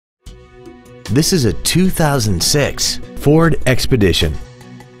This is a 2006 Ford Expedition.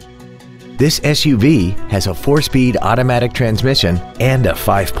 This SUV has a 4-speed automatic transmission and a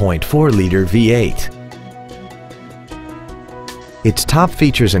 5.4-liter V8. Its top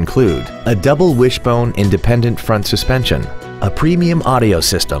features include a double wishbone independent front suspension, a premium audio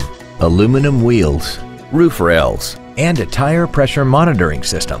system, aluminum wheels, roof rails, and a tire pressure monitoring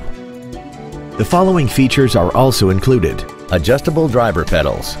system. The following features are also included: adjustable driver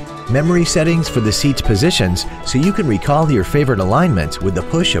pedals, memory settings for the seat's positions so you can recall your favorite alignments with the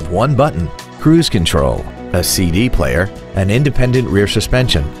push of one button, cruise control, a CD player, an independent rear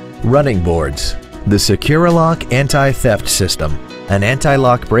suspension, running boards, the SecuriLock anti-theft system, an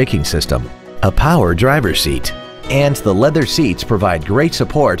anti-lock braking system, a power driver's seat, and the leather seats provide great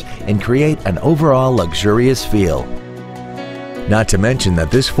support and create an overall luxurious feel. Not to mention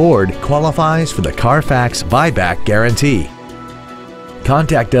that this Ford qualifies for the Carfax buyback guarantee.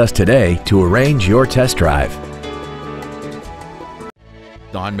 Contact us today to arrange your test drive.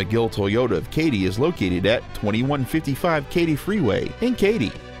 Don McGill Toyota of Katy is located at 2155 Katy Freeway in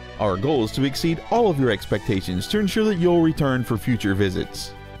Katy. Our goal is to exceed all of your expectations to ensure that you'll return for future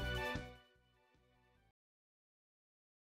visits.